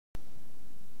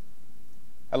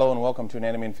Hello and welcome to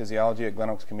Anatomy and Physiology at Glen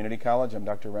Oaks Community College. I'm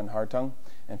Dr. Ren Hartung,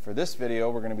 and for this video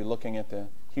we're going to be looking at the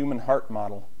human heart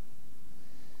model.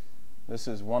 This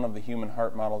is one of the human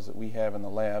heart models that we have in the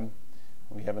lab.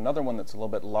 We have another one that's a little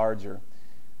bit larger.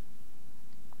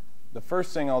 The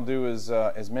first thing I'll do is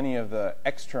as many of the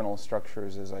external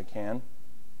structures as I can.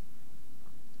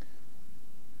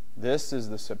 This is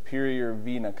the superior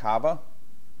vena cava.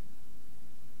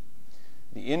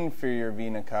 The inferior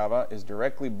vena cava is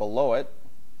directly below it,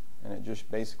 and it just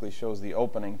basically shows the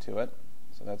opening to it.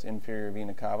 So that's inferior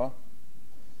vena cava.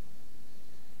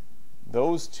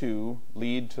 Those two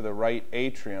lead to the right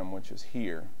atrium, which is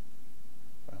here.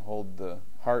 If I hold the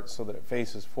heart so that it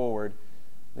faces forward,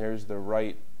 there's the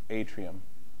right atrium.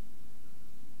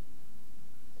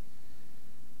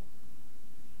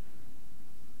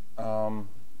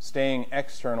 Staying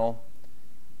external,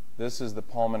 this is the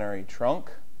pulmonary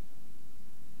trunk.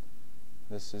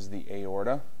 This is the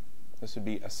aorta. This would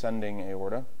be ascending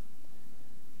aorta.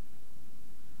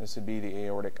 This would be the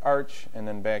aortic arch, and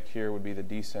then back here would be the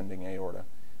descending aorta.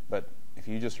 But if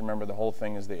you just remember the whole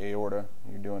thing is the aorta,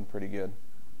 you're doing pretty good.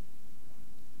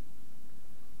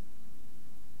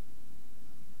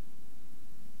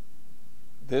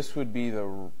 This would be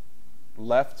the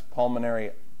left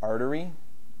pulmonary artery.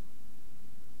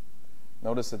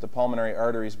 Notice that the pulmonary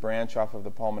arteries branch off of the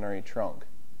pulmonary trunk.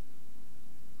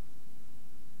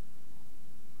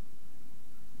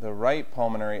 The right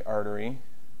pulmonary artery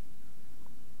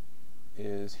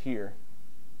is here.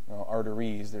 Well,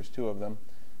 arteries, there's two of them.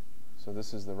 So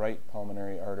this is the right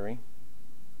pulmonary artery.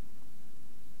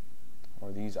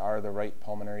 Or these are the right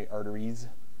pulmonary arteries.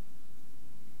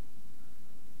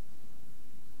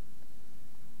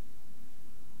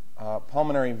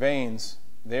 Pulmonary veins,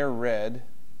 they're red.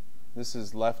 This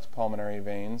is left pulmonary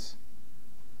veins.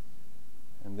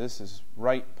 And this is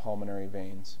right pulmonary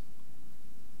veins.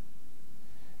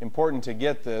 Important to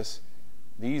get this,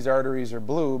 these arteries are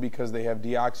blue because they have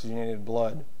deoxygenated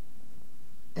blood.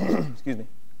 Excuse me.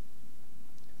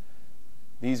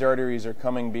 These arteries are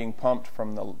being pumped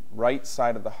from the right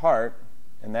side of the heart,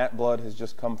 and that blood has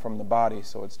just come from the body,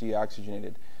 so it's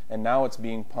deoxygenated. And now it's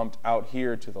being pumped out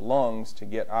here to the lungs to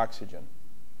get oxygen.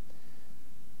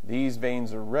 These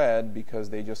veins are red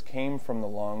because they just came from the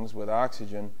lungs with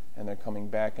oxygen, and they're coming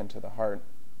back into the heart.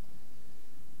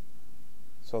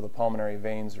 So the pulmonary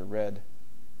veins are red.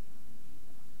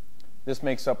 This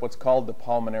makes up what's called the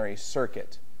pulmonary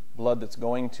circuit. Blood that's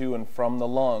going to and from the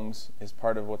lungs is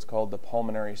part of what's called the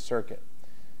pulmonary circuit.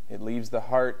 It leaves the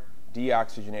heart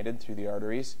deoxygenated through the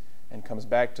arteries and comes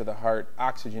back to the heart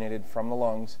oxygenated from the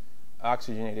lungs,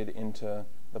 oxygenated into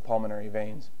the pulmonary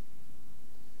veins.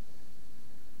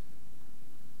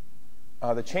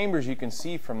 The chambers you can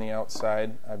see from the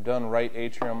outside. I've done right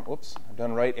atrium. Whoops, I've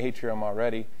done right atrium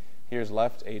already. Here's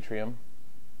left atrium,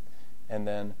 and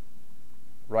then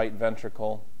right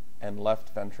ventricle and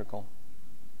left ventricle.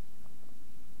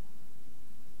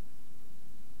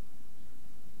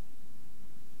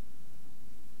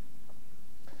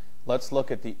 Let's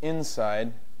look at the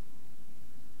inside.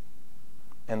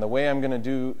 And the way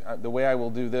I will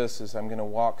do this is I'm going to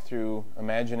walk through,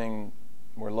 imagining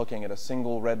we're looking at a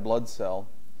single red blood cell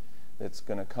that's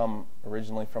going to come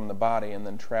originally from the body and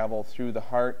then travel through the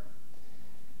heart.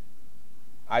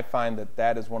 I find that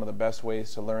that is one of the best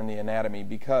ways to learn the anatomy,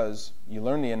 because you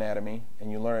learn the anatomy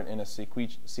and you learn it in a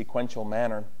sequential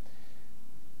manner,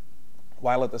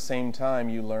 while at the same time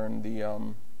you learn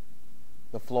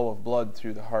the flow of blood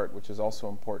through the heart, which is also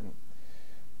important.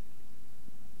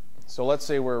 So let's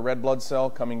say we're a red blood cell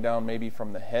coming down maybe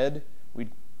from the head.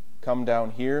 We'd come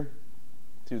down here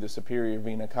through the superior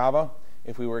vena cava.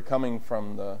 If we were coming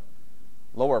from the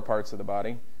lower parts of the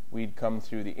body, we'd come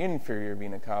through the inferior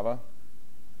vena cava.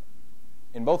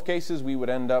 In both cases, we would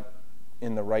end up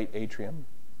in the right atrium.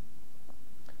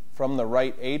 From the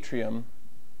right atrium,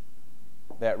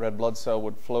 that red blood cell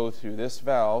would flow through this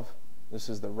valve. This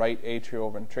is the right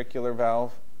atrioventricular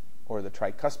valve, or the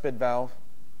tricuspid valve.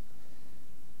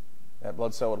 That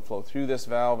blood cell would flow through this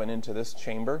valve and into this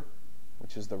chamber,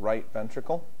 which is the right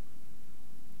ventricle.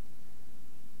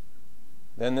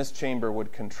 Then this chamber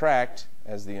would contract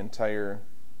as the entire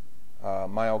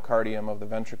myocardium of the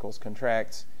ventricles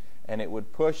contracts, and it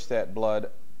would push that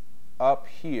blood up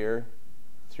here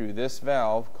through this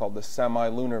valve called the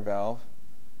semilunar valve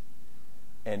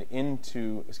and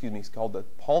into, it's called the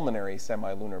pulmonary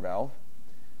semilunar valve,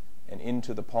 and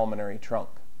into the pulmonary trunk.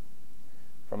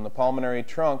 From the pulmonary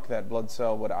trunk, that blood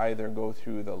cell would either go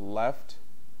through the left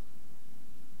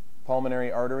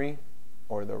pulmonary artery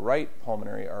or the right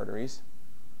pulmonary arteries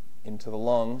into the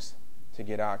lungs to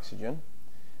get oxygen,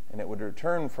 and it would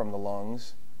return from the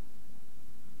lungs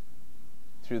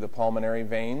through the pulmonary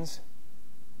veins,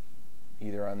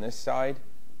 either on this side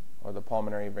or the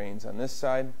pulmonary veins on this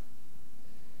side,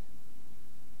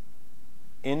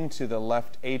 into the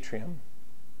left atrium.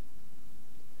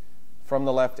 From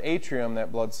the left atrium,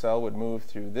 that blood cell would move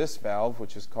through this valve,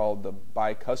 which is called the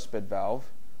bicuspid valve,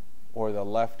 or the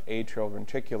left atrial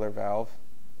ventricular valve,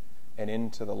 and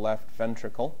into the left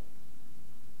ventricle.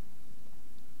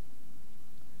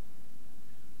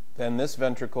 Then this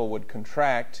ventricle would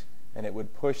contract, and it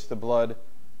would push the blood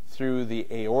through the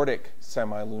aortic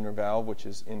semilunar valve, which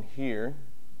is in here,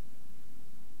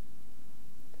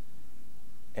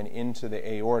 and into the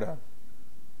aorta.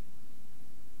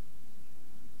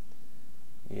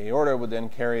 The aorta would then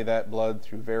carry that blood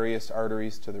through various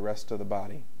arteries to the rest of the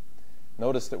body.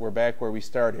 Notice that we're back where we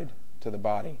started, to the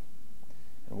body.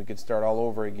 And we could start all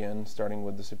over again, starting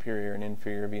with the superior and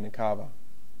inferior vena cava.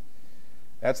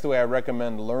 That's the way I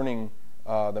recommend learning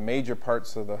the major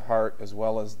parts of the heart as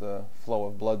well as the flow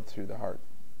of blood through the heart.